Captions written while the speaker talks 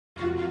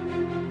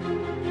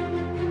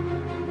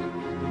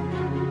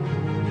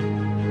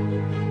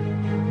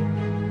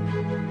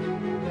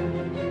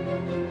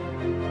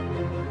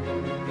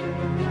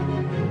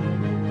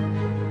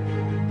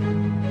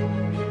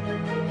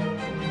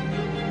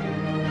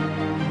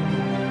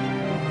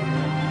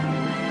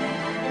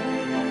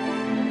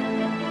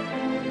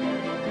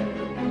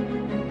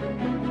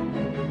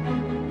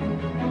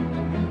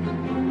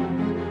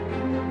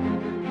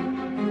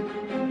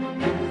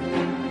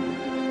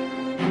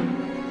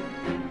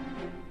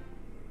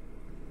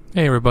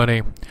Hey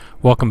everybody,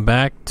 welcome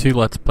back to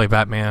Let's Play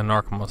Batman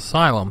Arkham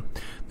Asylum.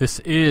 This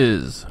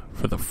is,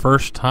 for the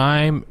first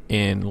time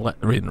in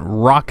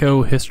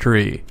Rocco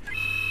history,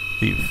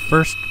 the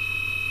first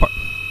part.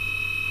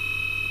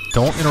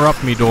 Don't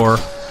interrupt me, door.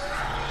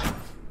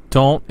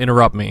 Don't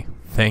interrupt me.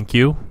 Thank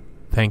you.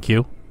 Thank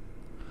you.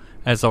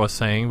 As I was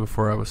saying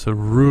before I was so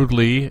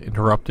rudely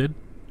interrupted,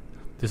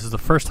 this is the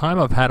first time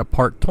I've had a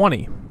part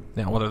 20.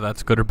 Now, whether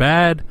that's good or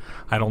bad,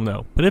 I don't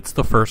know, but it's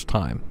the first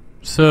time.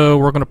 So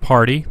we're going to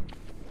party.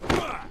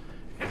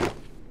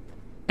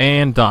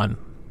 And done.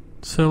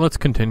 So let's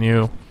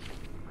continue.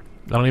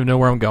 I don't even know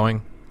where I'm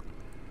going.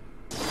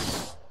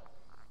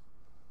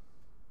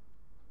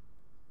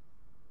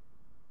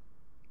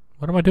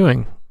 What am I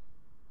doing?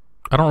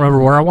 I don't remember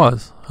where I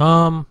was.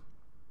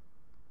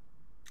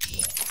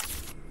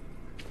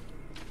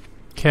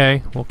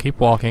 Okay, we'll keep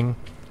walking.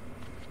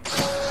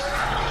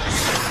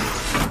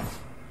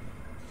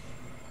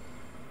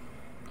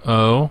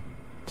 Oh.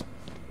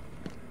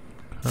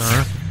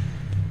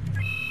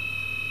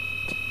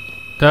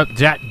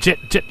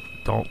 Jit.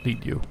 Don't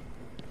need you.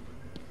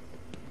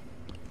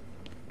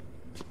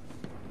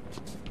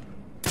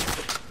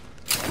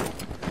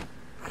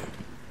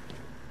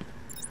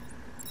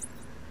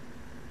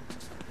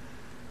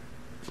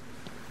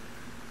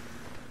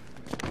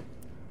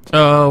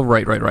 Oh,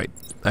 right. I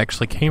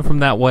actually came from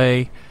that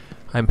way.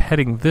 I'm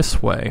heading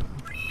this way.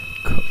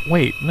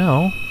 Wait,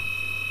 no.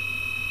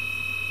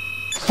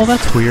 Oh,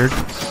 that's weird.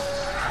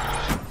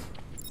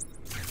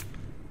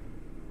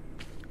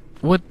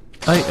 What?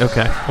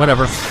 Okay,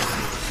 whatever.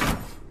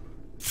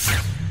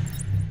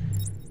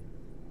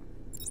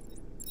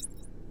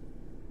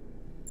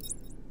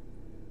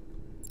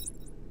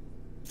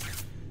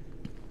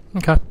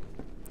 Okay.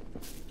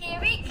 Here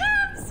he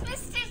comes,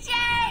 Mr. J!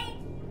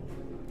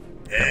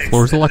 The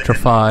floor's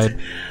electrified.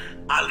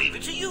 I'll leave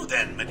it to you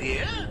then, my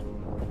dear.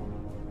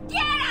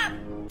 Get up!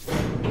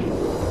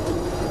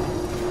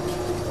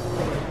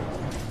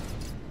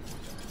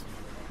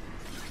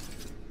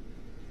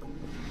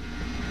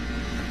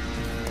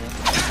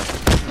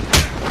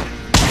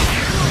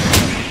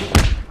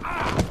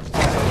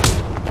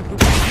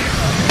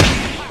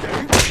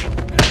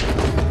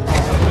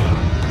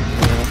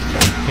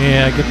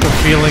 Yeah, I get the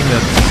feeling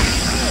that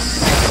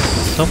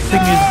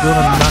something is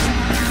gonna not.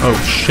 Oh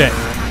shit!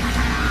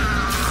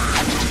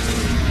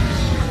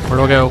 Where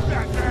do I go?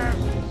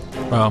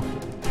 Oh,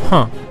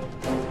 huh?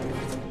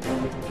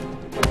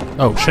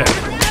 Oh shit!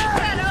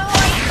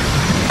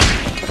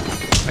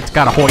 It's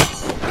got a hoit.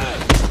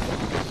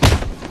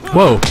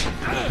 Whoa,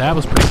 that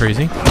was pretty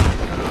crazy.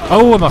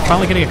 Oh, am I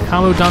finally getting a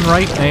combo done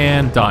right?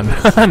 And done.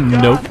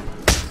 Nope.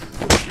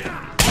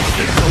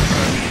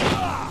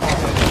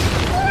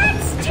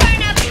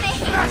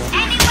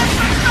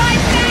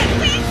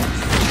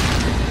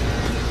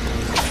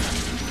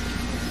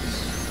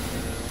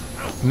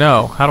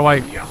 No, how do I...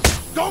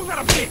 Don't let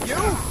him hit you!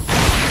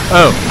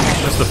 Oh,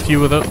 just a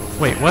few of those...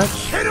 Wait, what?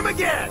 Hit him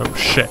again! Oh,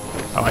 shit.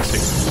 Oh, I see.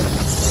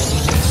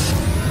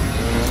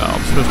 Oh,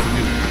 I'm supposed to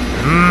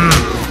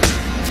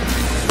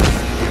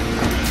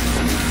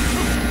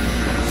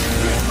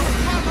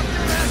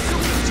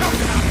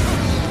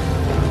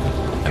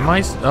do... Am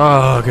I...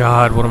 Oh,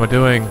 God, what am I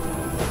doing?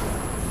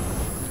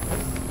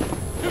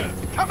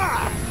 Come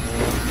on!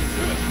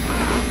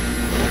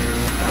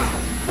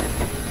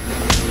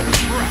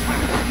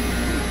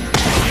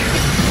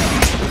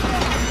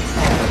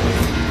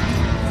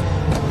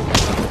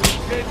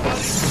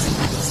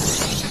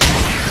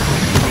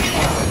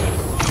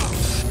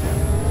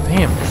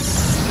 Damn.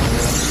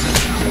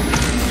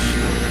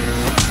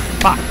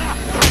 Fuck.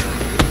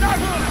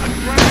 Don't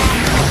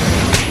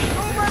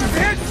let him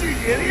hit you,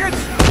 idiot!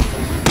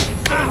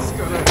 That's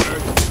gonna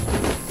hurt.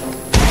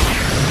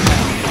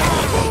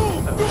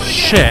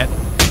 Shit.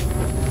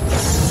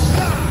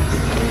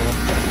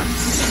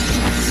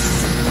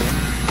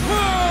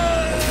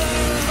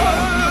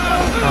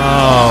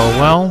 Oh,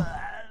 well.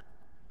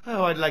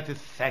 Oh, I'd like to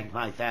thank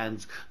my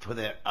fans for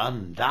their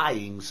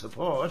undying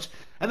support,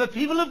 and the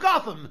people of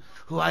Gotham,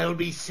 who I'll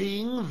be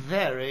seeing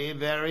very,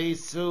 very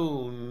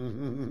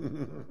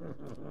soon.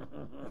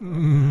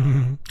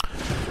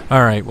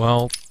 Alright,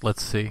 well,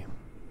 let's see.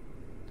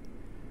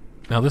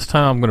 Now this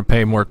time I'm going to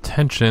pay more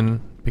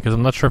attention, because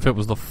I'm not sure if it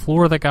was the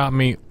floor that got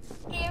me,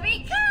 Here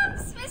he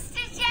comes,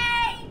 Mr. J!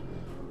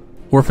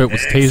 or if it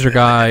was Taser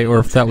Guy, or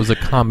if that was a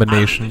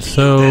combination,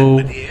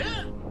 so... Get up!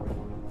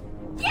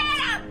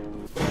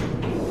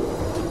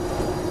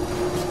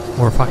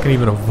 Or if I can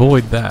even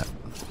avoid that.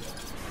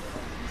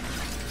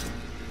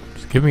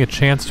 Just give me a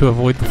chance to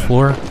avoid the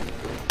floor.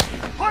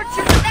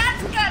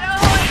 That's got a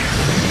hoit!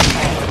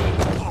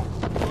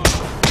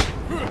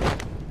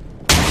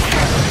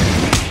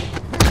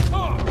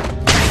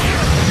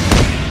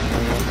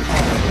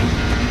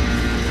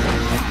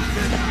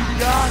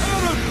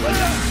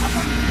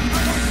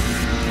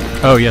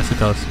 Oh, yes it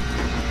does.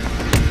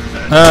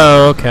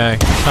 Oh, okay.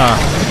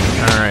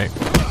 Ah, alright.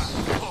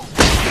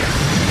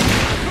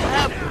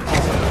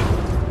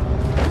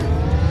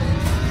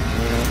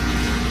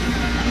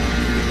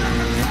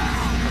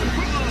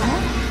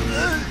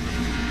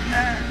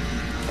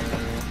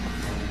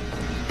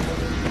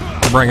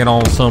 bring it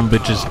on, some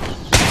bitches.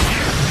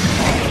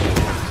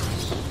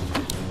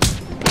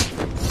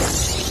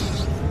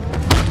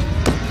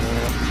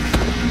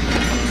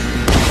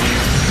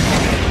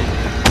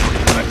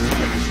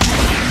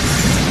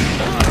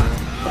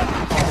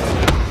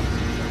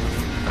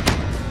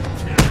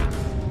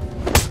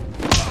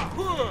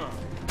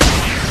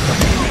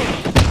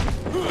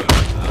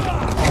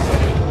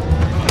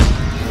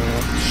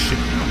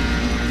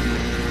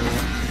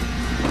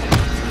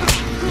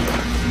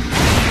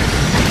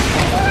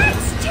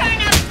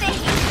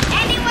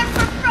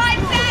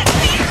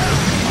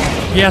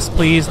 Yes,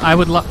 please. I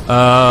would love.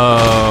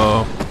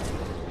 Oh.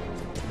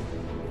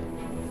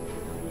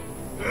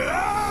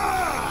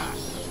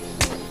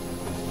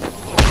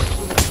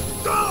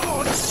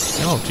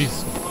 Oh,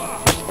 jeez.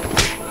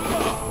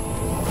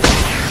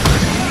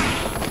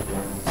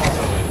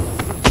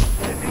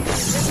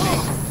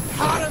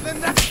 Harder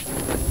than that.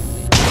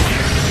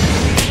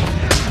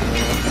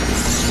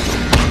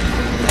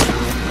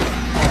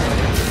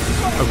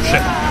 Oh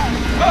shit!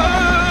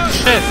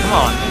 Shit! Come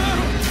on!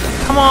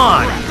 Come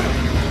on!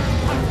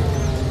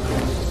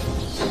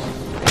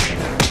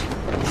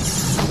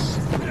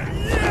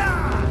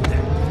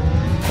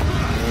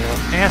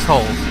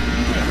 Assholes.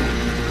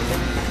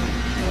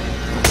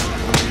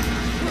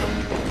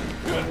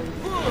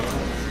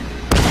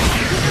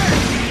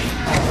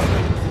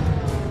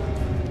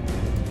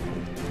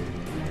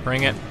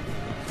 Bring it.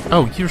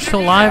 Oh, you're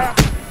still alive?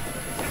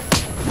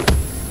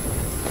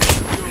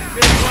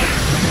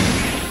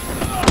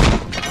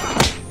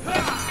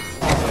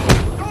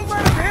 Don't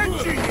let him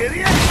hit you,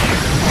 idiot.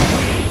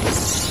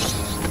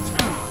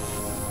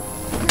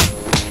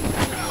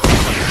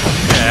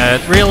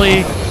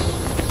 Really?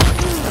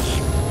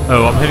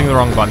 Oh, I'm hitting the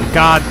wrong button.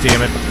 God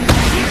damn it.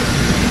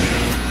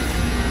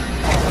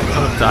 I'm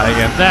gonna die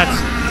again.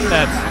 That's...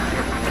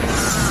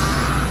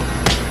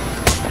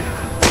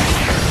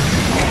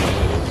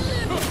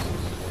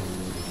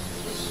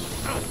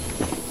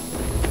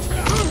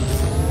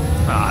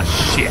 Ah,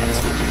 shit.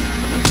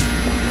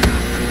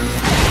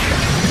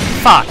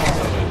 Fuck.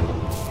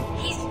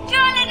 He's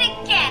done it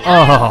again.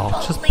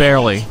 Oh, just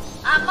barely.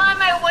 I'm on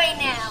my way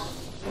now.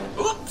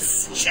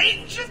 Oops,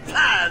 change of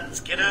plans,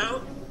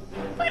 kiddo.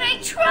 But I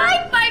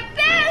tried my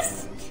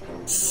best.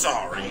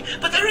 Sorry,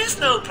 but there is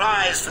no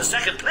prize for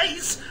second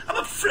place. I'm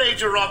afraid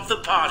you're off the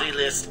party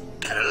list.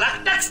 Better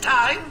luck next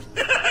time.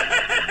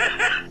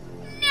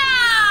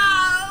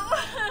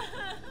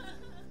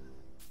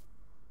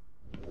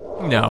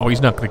 No. No,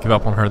 he's not gonna give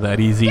up on her that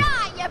easy.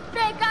 Die, you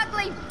big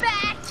ugly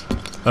bat.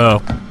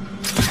 Oh.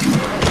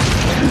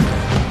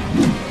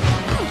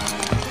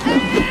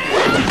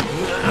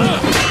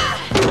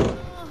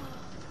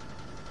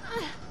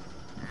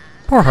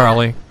 Poor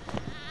Harley.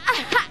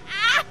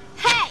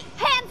 Hey,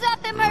 hands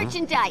off the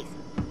merchandise.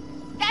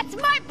 That's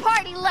my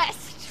party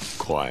list.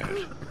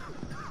 Quiet.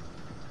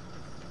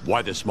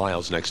 Why the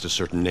smiles next to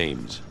certain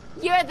names?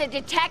 You're the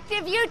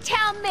detective, you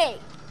tell me.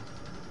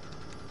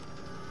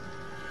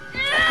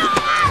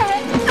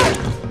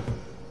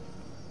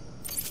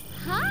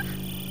 Huh?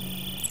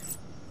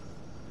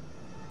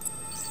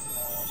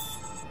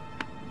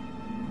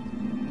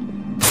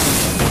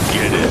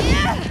 Get it?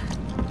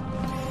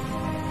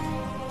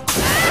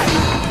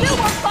 You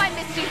won't find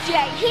Mr. J.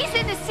 He's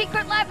in the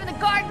secret lab in the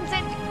gardens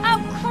and... Oh,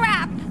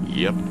 crap!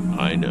 Yep,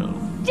 I know.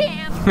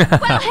 Damn!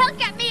 Well, he'll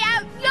get me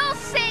out! You'll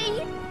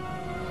see!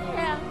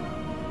 Yeah.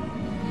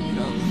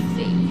 You'll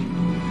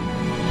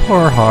see.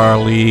 Poor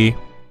Harley.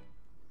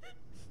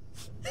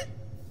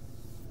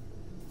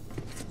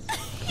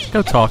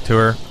 Go talk to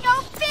her.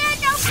 No fear,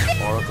 no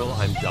fear! Oracle,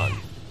 I'm done.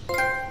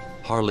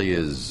 Harley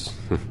is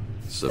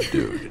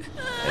subdued,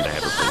 and I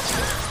have a place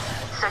now.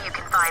 So you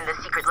can find the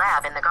secret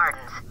lab in the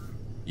gardens.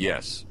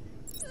 Yes,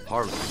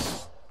 Harley.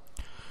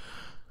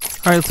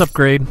 Alright, let's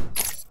upgrade.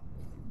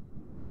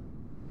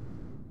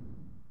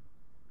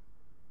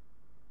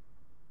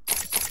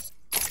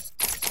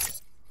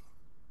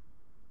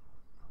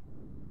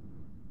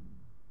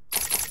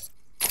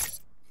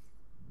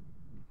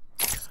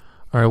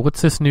 Alright,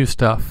 what's this new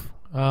stuff?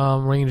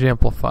 Range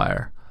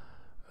amplifier.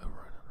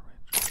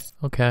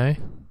 Okay.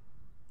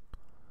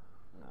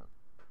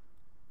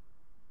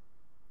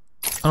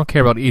 I don't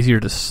care about easier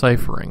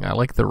deciphering. I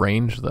like the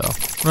range, though.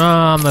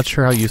 I'm not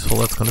sure how useful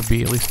that's going to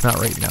be, at least not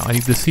right now. I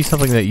need to see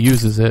something that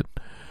uses it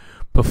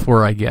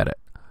before I get it.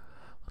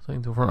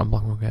 I'm going to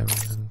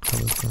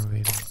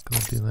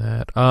do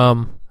that.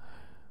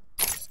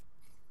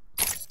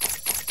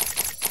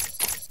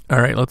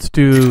 Alright, let's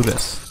do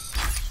this.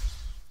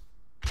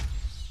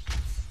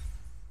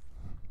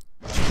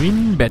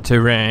 Twin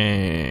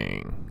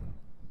Batarang.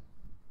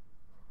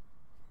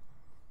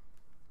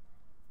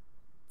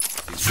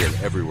 He's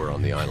been everywhere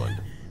on the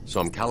island, so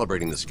I'm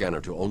calibrating the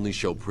scanner to only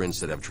show prints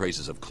that have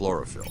traces of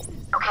chlorophyll.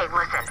 Okay,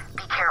 listen,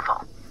 be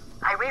careful.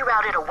 I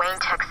rerouted a Wayne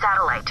Tech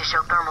satellite to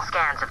show thermal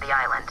scans of the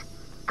island.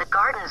 The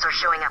gardens are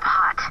showing up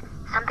hot.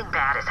 Something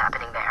bad is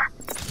happening there.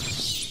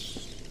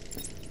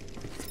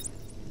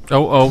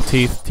 Oh,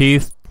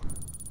 teeth.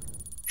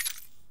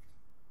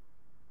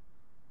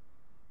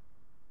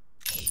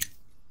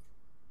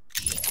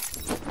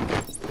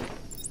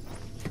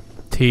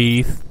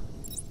 Teeth.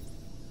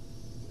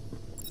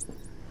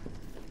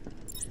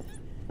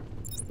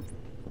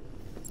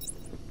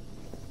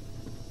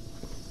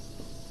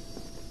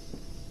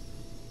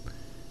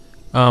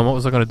 What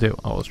was I gonna do?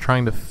 I was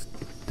trying to.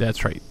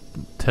 That's right.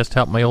 Test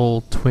out my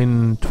old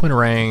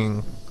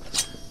twinnerang.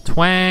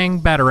 Twang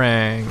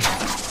batarang.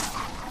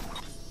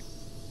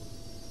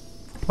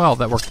 Well,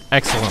 that worked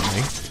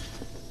excellently.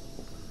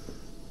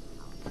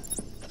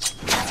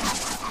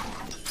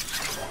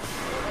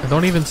 I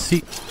don't even see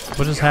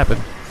what just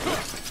happened.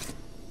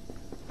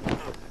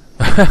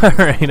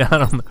 Alright, I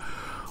don't know.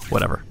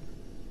 Whatever.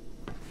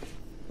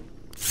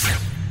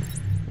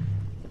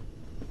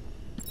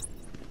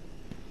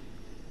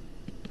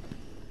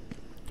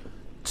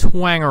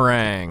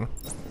 Twangarang.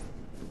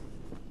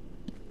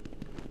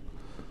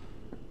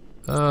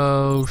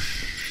 Oh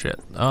shit.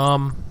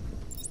 Can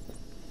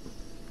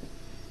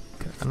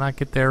I not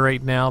get there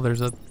right now?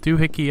 There's a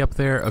doohickey up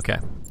there. Okay.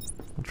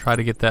 I'll try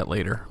to get that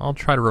later. I'll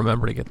try to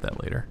remember to get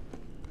that later.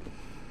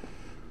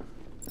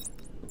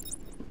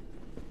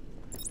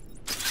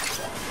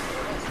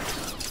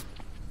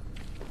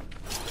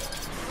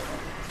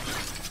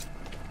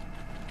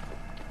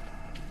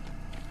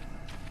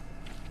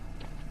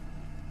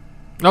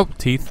 Oh,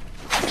 teeth.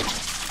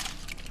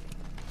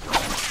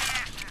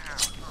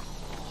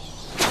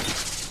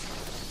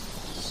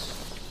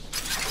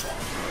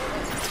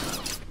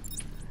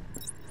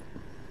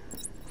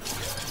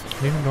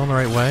 Am I even going the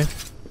right way?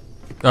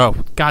 Oh,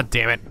 god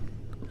damn it.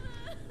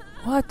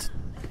 What?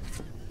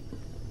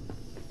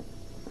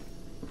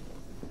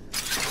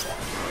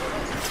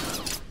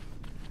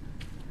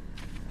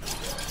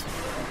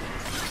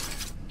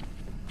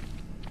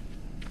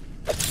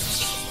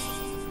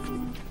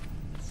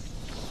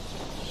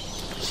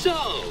 So,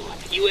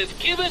 you have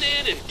given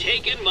in and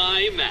taken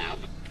my map.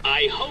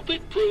 I hope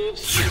it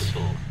proves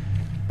useful.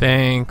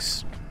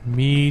 Thanks.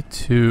 Me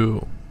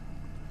too.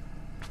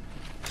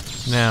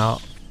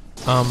 Now,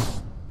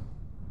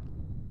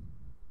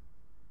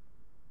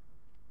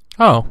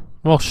 oh,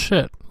 well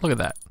shit. Look at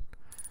that.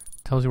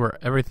 Tells you where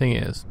everything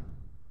is.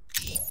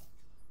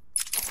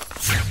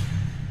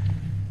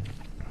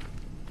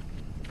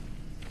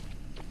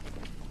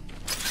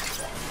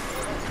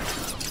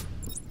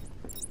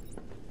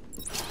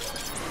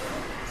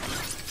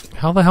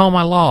 How the hell am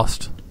I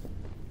lost?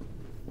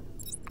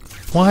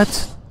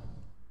 What?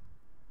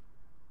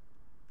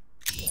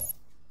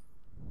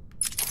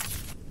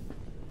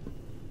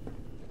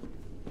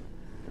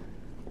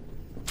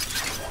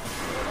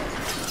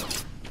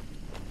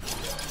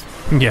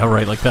 Yeah,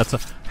 right, like that's a...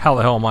 How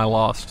the hell am I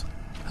lost?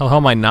 How the hell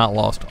am I not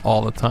lost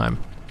all the time?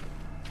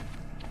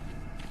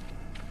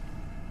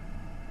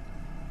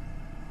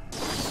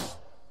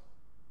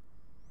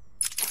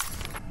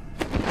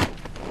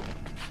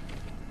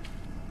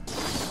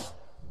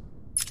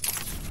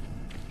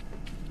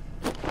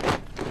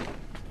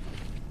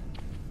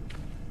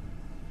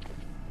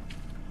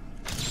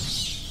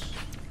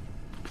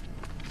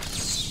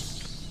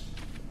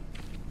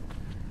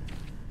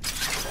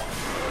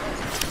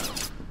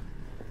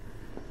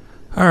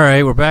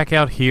 Alright, we're back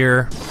out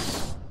here.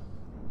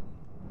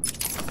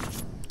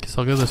 Guess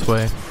I'll go this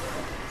way.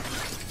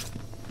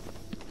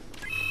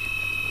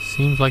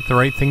 Seems like the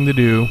right thing to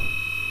do.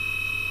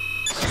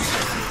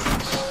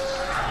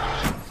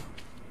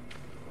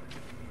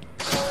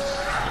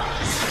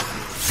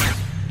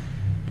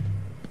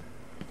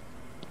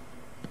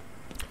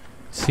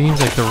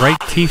 Seems like the right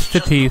teeth to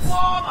teeth.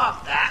 Warm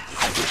up that.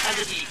 And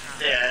to be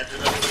fair to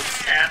the little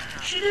scamp,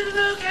 she did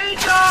an okay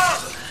job.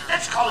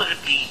 Let's call it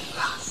a B+.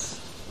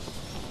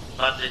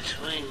 But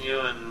between you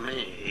and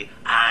me,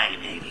 I'm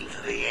aiming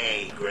for the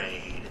A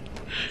grade.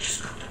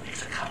 Just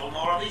mix a couple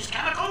more of these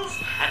chemicals,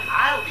 and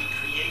I'll be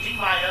creating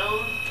my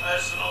own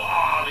personal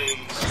army.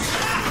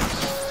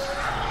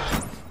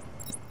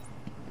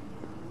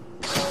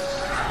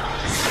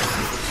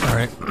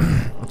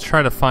 Alright, let's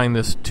try to find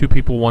this 2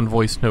 people, 1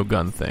 voice, no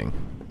gun thing.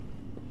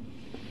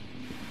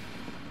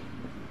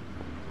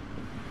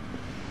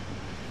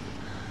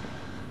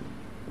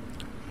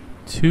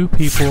 Two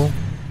people,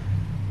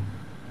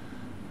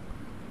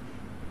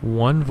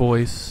 1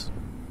 voice,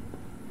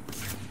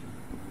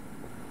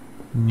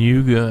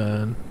 new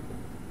gun.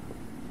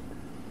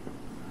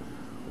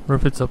 Or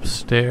if it's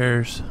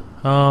upstairs.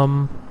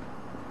 Now,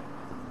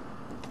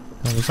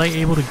 was I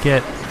able to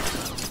get...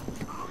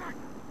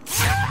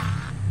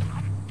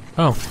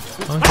 Oh,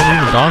 I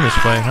haven't even gone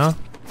this way, huh?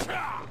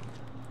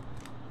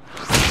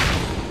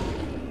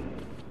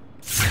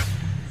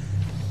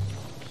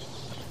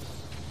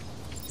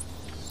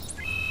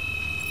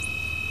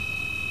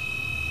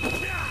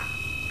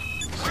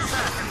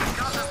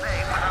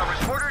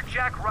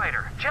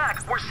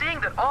 Jack, we're seeing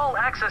that all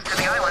access to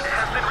the island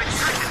has been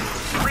restricted.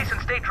 Police and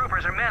state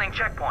troopers are manning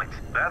checkpoints.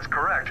 That's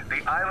correct.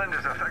 The island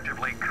is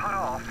effectively cut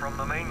off from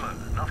the mainland.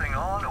 Nothing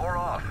on or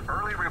off.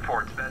 Early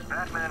reports that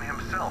Batman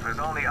himself is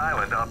on the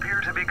island appear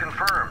to be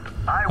confirmed.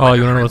 Oh,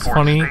 you wanna know what's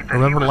funny?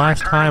 Remember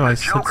last time I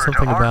said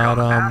something about,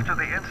 after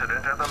the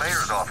incident at the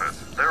mayor's office.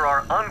 There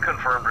are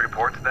unconfirmed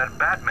reports that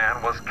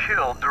Batman was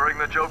killed during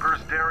the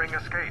Joker's daring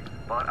escape.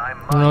 But I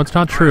must no, it's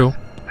not true.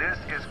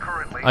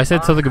 I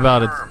said something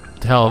about it.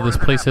 Hell, this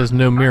place has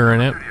no mirror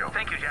in it.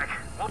 Thank you, Jack.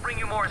 We'll bring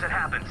you more as it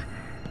happens.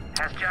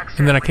 As Jack said,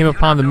 And then I came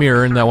upon the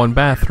mirror in that one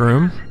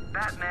bathroom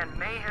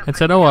and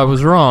said, "Oh, I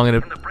was wrong." And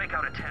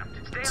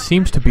it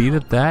seems to be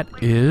that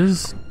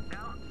is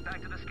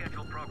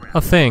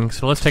a thing.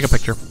 So let's take a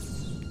picture.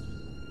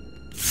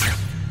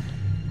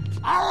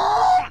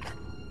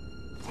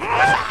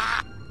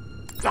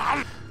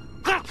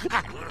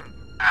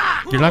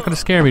 You're not going to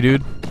scare me,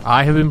 dude.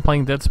 I have been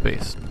playing Dead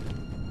Space.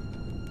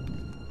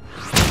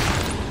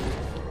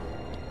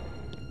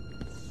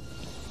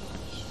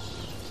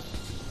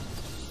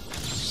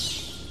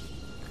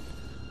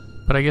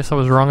 But I guess I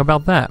was wrong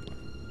about that.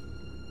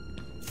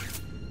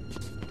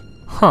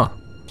 Huh.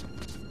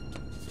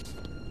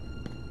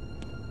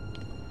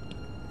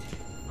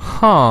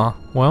 Huh.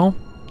 Well.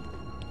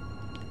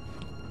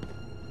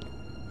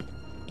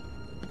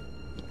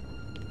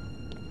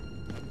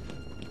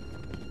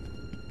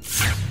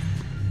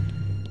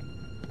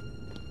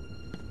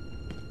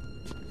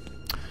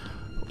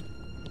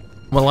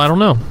 Well, I don't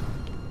know.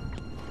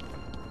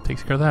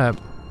 Takes care of that.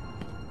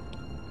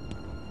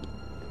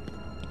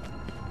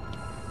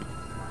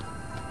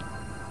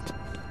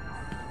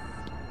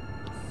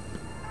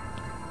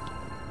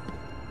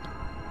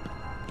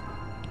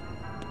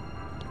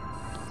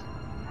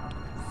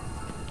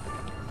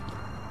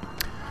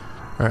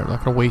 Alright, I'm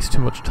not gonna waste too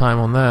much time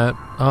on that.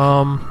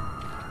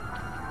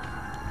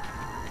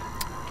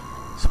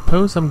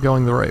 Suppose I'm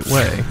going the right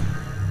way.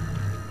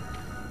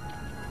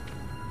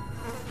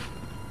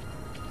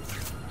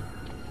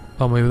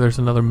 Oh, maybe there's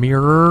another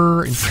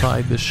mirror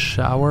inside this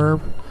shower.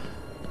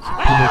 So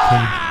people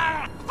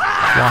can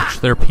watch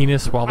their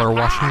penis while they're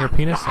washing their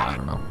penis? I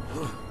don't know.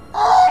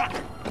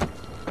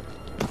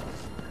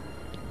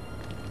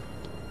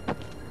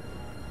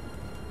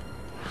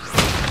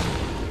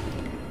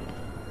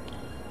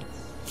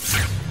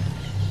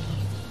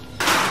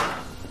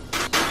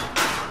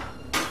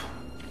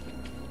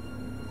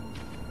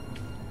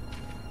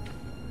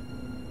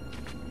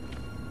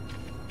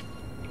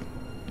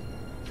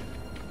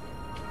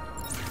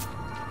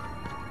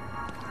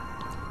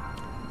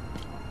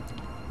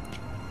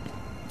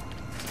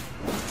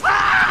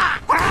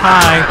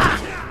 Hi.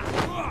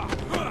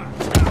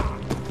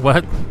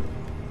 What?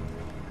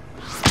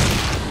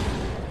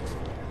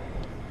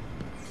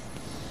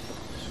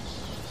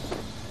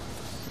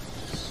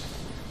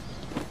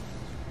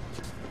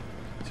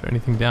 Is there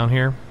anything down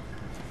here?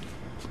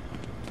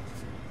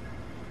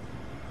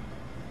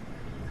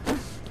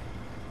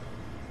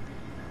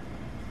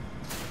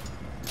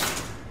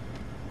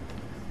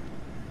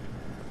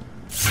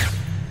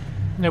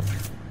 Nope.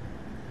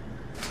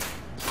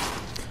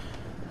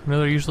 I know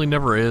there usually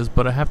never is,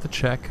 but I have to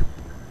check.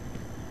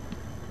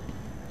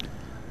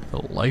 The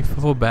life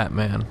of a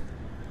Batman.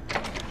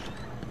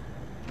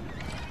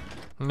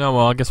 No,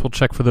 well, I guess we'll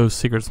check for those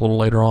secrets a little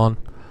later on.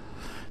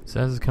 It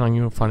says it's counting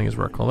you and finding his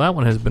record. Well, that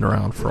one has been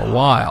around for a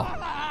while.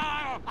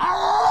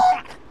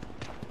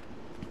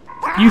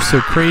 You so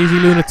crazy,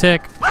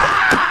 lunatic.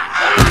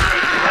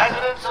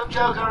 Residents of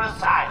Joker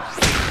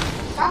Asylum.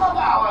 Some of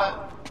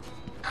our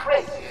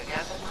crazy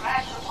guests have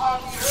crashed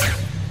upon the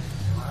earth.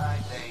 When I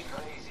say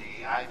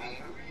crazy, I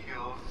mean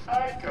real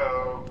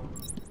psycho.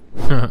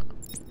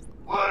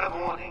 Word of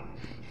warning,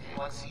 if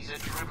anyone sees a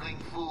dribbling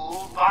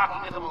fool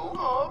barking at the moon,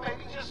 or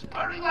maybe just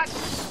purring like...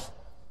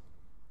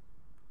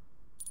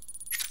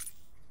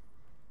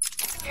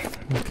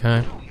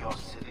 Okay. Do your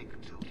civic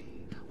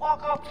duty.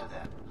 Walk up to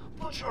them.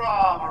 Put your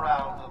arm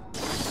around them.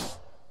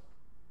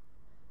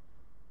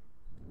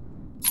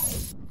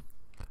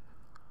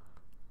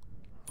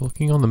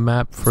 Looking on the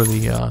map for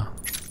the,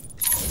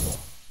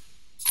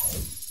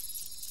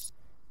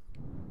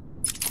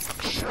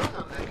 Show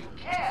them that you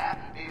care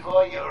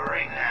before you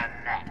wring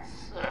their necks.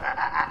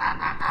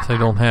 so I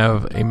don't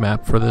have a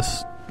map for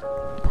this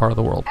part of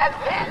the world. And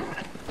then,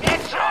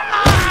 get your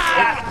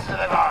ass to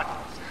the gardens.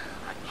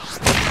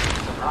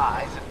 I'm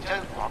surprised and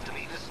don't want to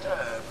be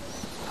disturbed.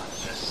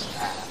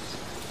 Understand?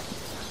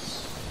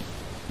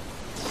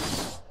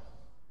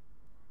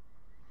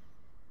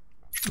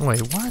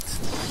 Wait, what?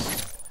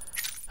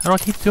 How do I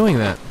keep doing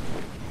that?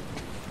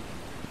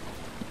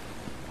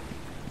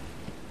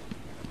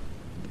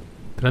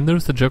 Did I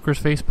notice the Joker's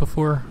face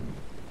before?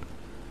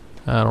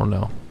 I don't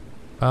know.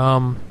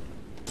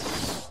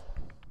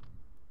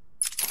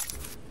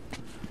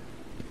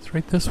 It's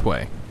right this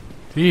way.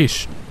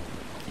 Yeesh.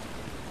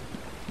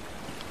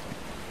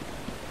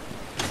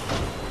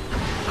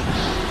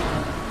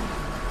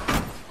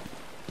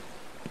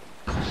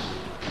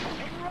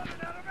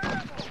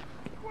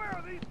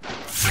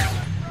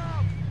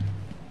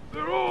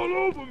 They're all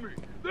over me.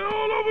 They're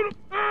all over the...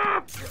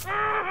 Ah!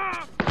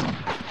 Ah!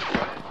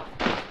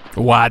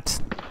 What?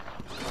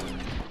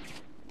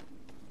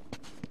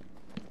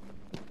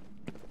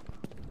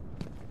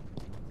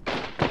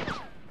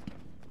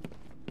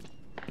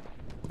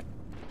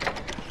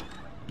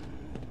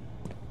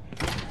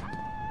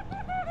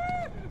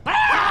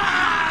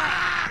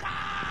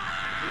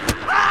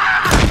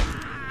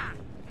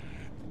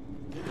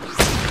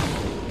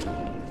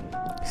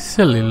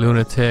 Silly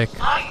lunatic.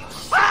 Are you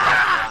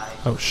serious?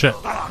 Oh shit.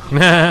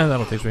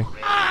 That'll teach me. A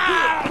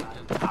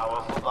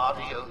powerful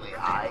body only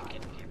I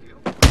can give you.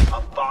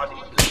 A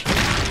body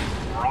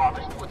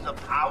throbbing with the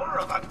power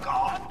of a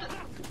god.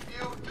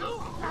 You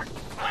do?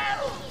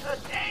 Well,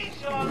 today's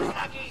your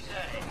lucky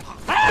day.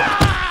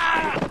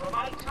 For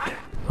my time.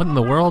 What in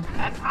the world?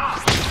 And I,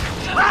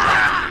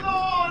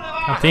 Lord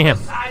of God damn.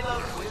 Arkham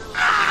Asylum, will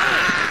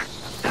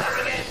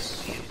never again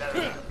be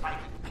embarrassed to fight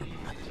with me.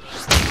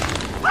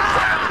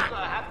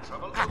 Have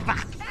trouble with me.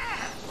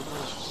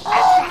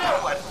 And you know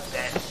what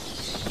then?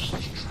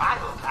 Each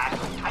trial pack of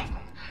Titan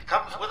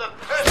comes with a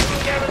personal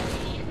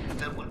guarantee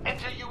that will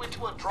enter you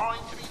into a drawing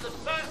to be the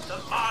first to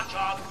march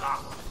on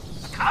Gotham.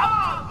 Come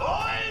on,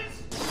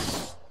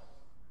 boys!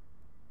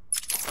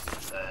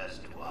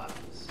 First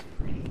ones.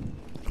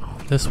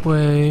 This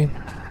way.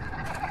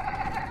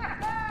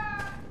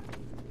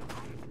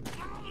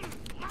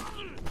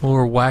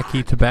 More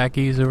wacky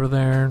tobackies over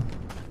there.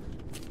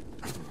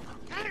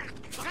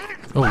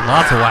 Oh,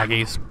 lots of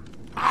wackies.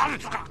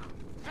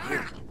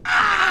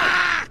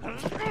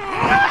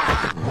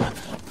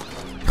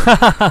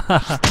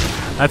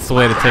 That's the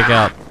way to take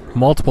out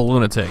multiple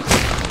lunatics.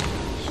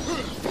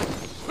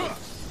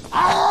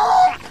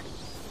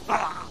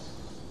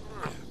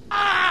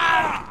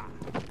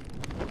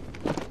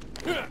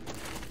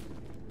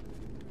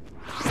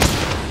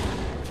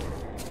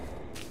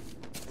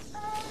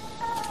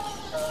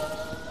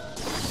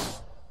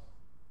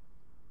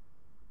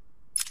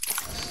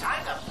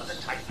 Sign up for the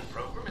Titan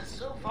program has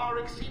so far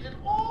exceeded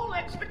all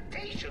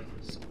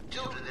expectations. Due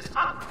to this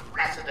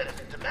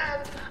unprecedented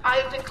demand, I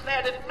have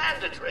declared it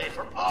mandatory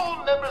for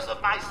all members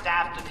of my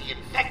staff to be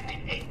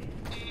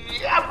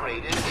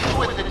upgraded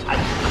with the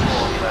Titan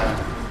formula.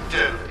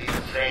 Don't be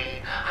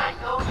afraid. I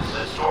know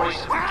the stories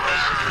of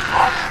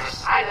Arkham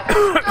Asylum.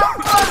 Don't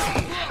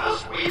worry,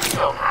 because we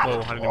don't have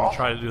Whoa, I didn't even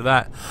try to do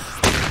that.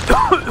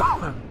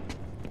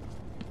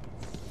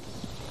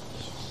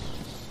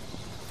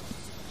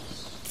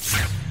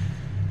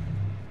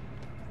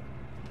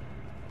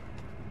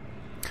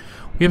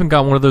 We haven't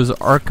got one of those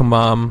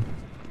Arkham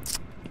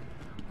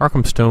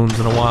stones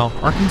in a while.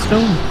 Arkham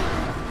stone?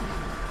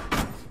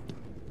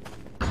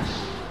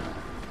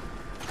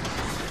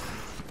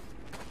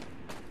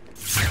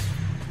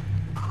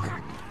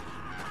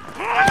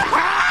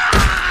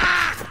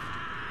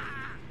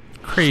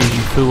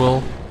 Crazy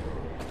fool.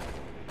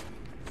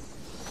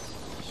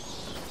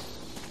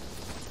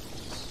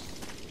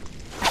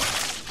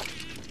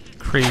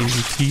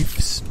 Crazy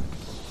thieves.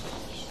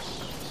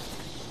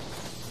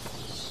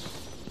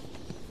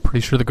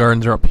 Pretty sure the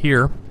gardens are up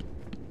here.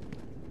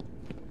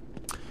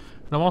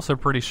 And I'm also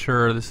pretty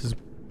sure this is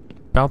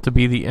about to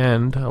be the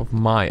end of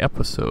my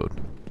episode.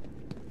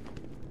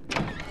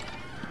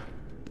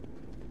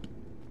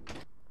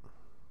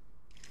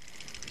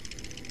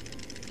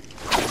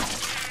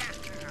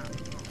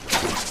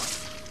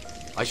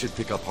 I should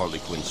pick up Harley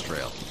Quinn's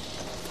trail.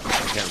 I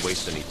can't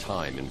waste any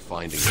time in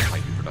finding the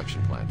Titan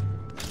production plant.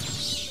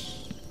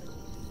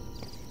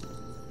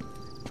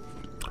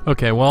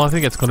 Okay, well I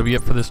think that's going to be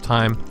it for this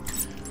time.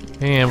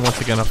 And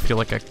once again I feel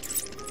like I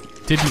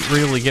didn't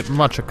really get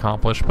much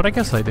accomplished, but I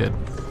guess I did.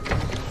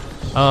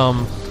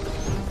 No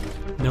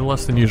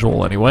less than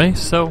usual anyway.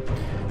 So,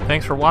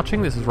 thanks for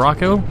watching. This is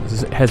Rocco.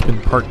 This has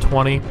been part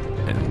 20,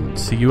 and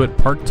see you at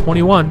part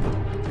 21.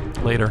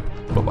 Later.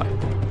 Bye-bye.